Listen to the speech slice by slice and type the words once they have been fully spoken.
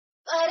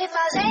But if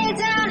I lay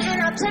down and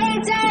I play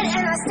dead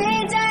and I stay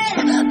dead,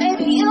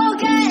 baby, you'll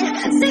get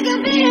sick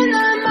of being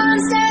the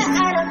monster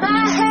out of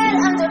my head,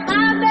 under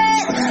my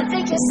bed,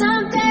 thinking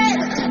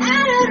something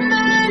out of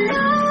my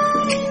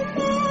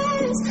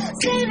nightmares.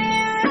 See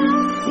me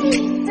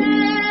right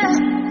there.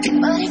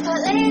 But if I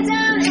lay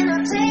down and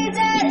I play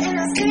dead and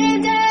I stay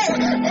dead,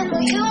 then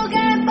will you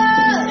get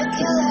bored of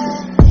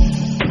killing me?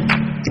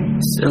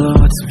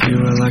 Silhouettes of you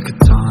are like a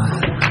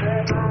taunt.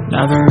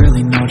 Never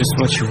really know just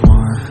what you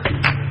want.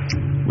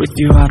 With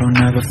you I don't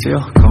ever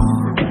feel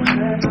calm.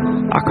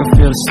 I can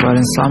feel the sweat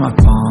inside my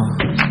palm.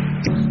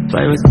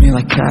 Play with me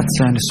like cats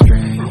and a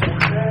string.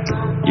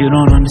 You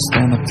don't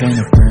understand the pain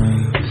it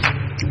brings.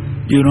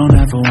 You don't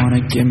ever wanna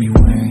give me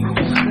wings.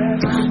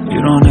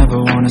 You don't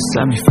ever wanna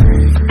set me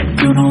free.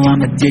 You know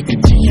I'm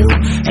addicted to you,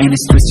 and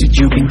it's twisted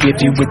you've been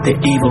gifted with the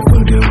evil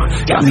voodoo.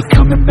 Got me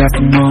coming back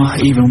for more,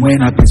 even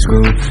when I've been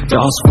screwed.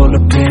 Dolls full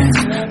of pins,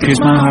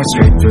 pierce my heart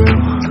straight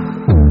through.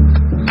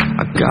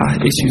 I got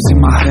issues in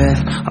my head,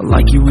 I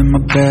like you in my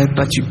bed,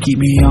 but you keep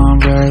me on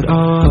red.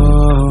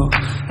 Oh,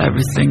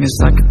 everything is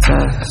like a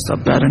test, I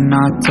better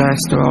not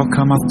text or I'll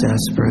come off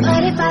desperate.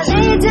 But if I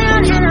lay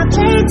down and I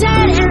play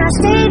dead and I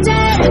stay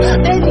dead,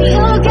 baby,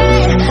 you'll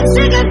get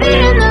sick of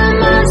being the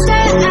monster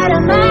out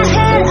of my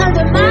head,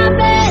 under my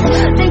bed,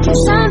 thinking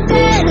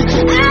something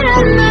out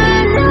of my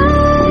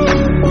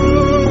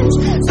nightmares.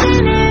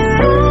 See me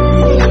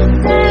right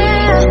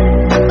there.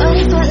 But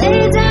if I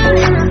lay down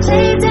and I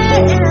play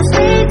dead and I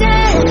stay dead,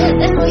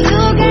 then will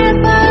you get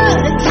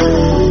bored of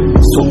killing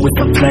me? So if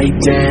I play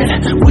dead,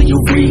 will you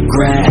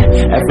regret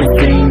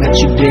everything that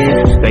you did,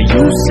 that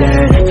you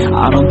said?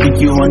 I don't think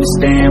you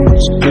understand what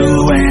you're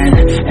doing,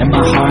 and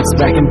my heart's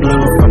black and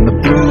blue from the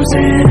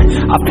bruising.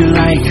 I feel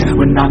like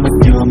when I'm with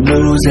you I'm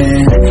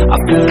losing. I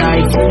feel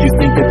like you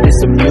think that this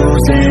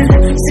amusing,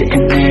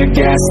 sitting there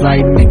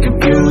gaslighting and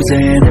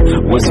confusing.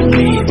 Was it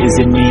me, is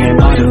it me,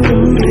 am I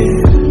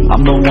deluded?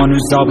 I'm the one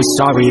who's always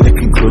sorry, the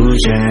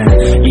conclusion,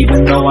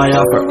 even though I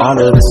offer all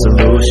of the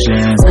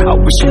solutions. I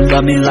wish you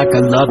loved me like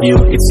I love you,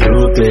 it's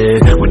stupid.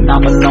 When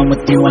I'm alone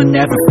with you I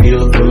never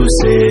feel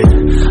lucid.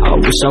 I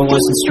wish I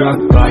wasn't struck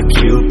by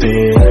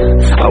Cupid.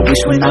 I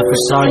wish when I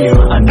first saw you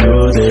I knew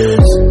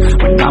this.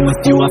 When I'm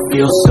with you I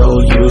feel so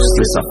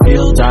useless, I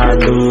feel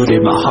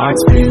diluted, my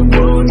heart's been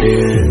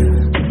wounded.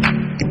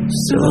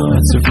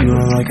 Silhouettes of you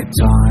are like a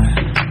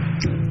taunt.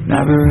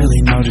 Never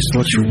really know just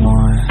what you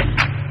want.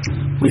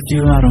 With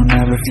you I don't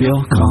ever feel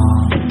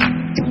calm.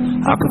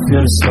 I can feel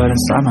the sweat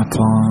inside my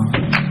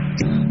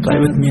palm. Play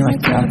with me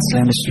like cats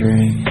and a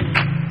string.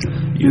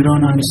 You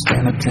don't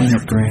understand the pain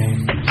it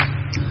brings.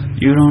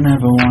 You don't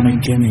ever wanna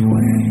give me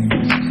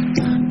wings.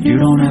 You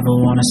don't ever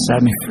wanna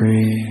set me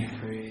free.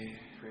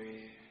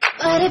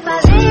 But if I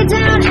lay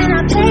down and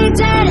I play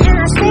dead and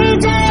I stay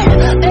dead,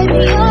 baby,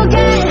 you'll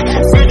get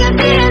sick of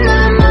being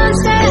the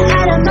monster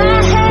out of my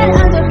head,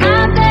 under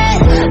my bed,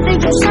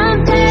 thinking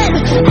something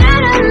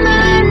out of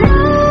my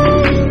nightmares.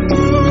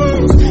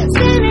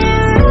 See me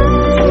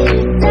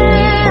right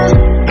there.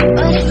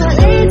 But if I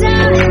lay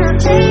down and I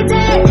play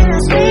dead and I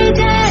stay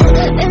dead,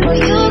 then will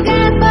you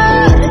get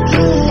bored of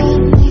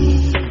killing me?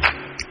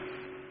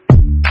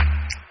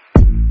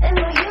 Then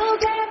will you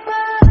get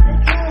bored of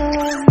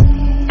killing me?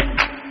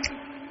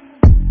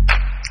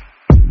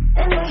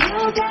 And will you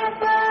get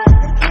bored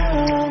of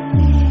killing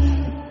me?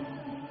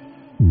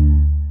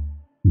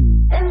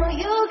 And will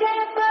you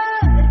get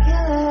bored of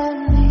killing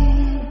me?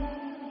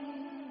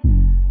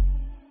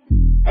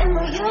 And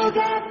will you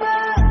get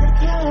bored of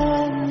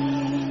killing me?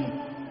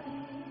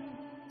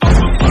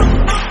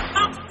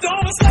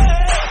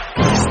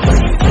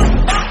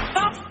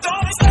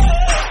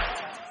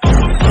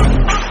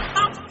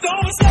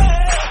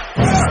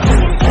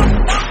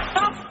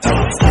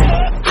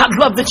 I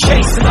love the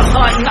chase and the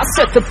hunt, and I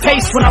set the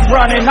pace when I'm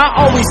running. I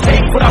always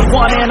take what I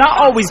want and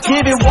I always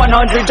give it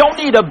 100. Don't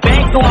need a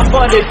bank, no I'm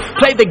funded.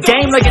 Play the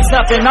game like it's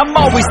nothing. I'm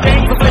always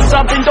thankful for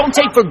something. Don't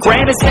take for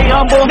granted, stay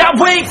humble. Now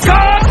wake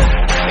up!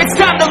 It's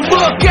time to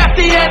look at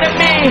the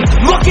enemy.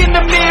 Look in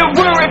the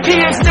mirror if he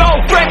is no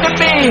friend to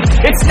me.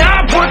 It's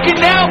not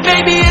working out,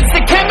 maybe it's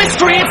the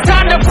chemistry. It's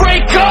time to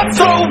break up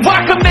so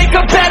I can make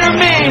a better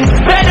me.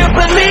 Better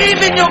believe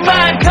in your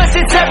mind, cause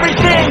it's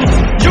everything.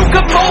 You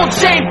can mold,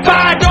 shape,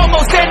 find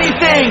almost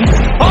anything.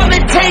 All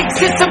it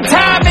takes is some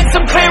time and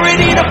some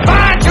clarity to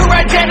find your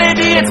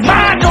identity. It's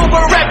mind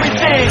over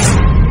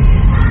everything.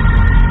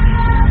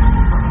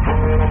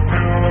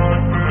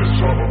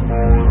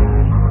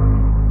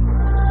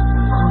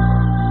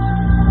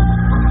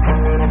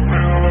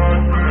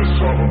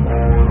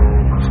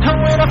 And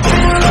when I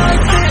feel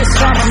like this,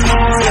 I'm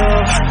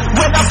immortal.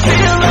 When I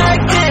feel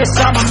like this,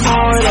 I'm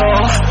immortal.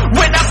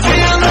 When I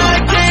feel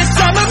like this,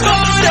 I'm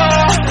immortal.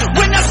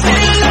 When I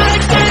feel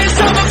like this,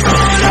 I'm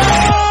immortal.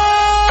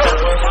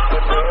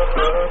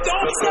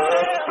 Don't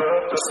stop.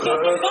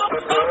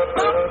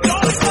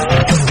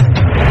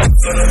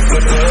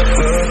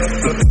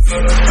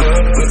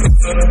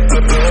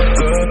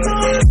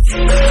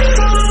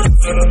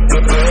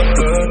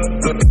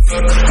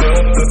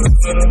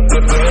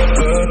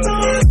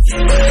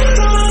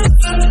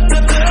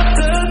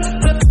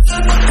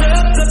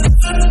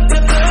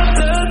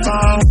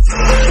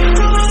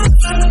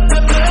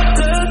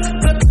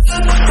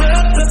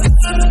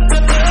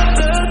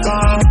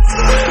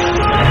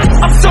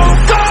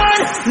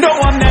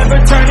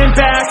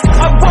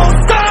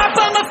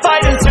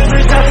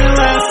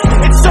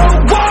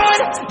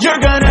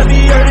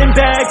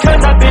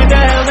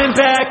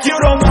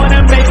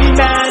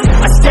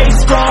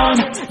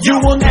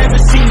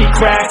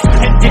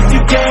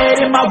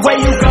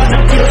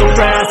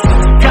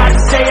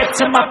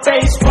 to my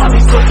face while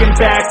he's looking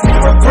back.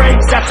 Mirror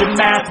breaks after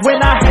math.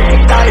 When I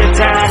hate, I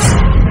attack.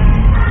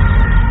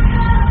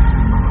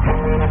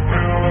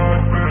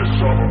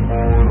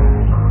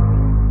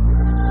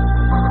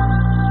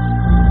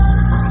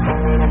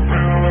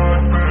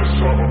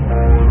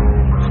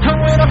 And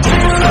when I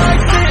feel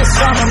like this,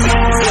 I'm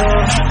immortal.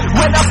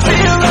 When I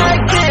feel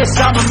like this,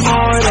 I'm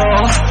immortal.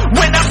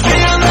 When I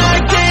feel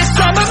like this,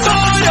 I'm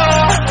immortal.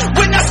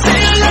 When I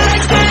feel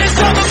like this,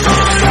 I'm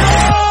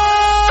immortal.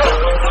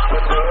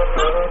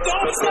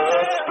 Don't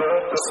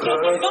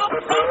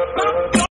stop.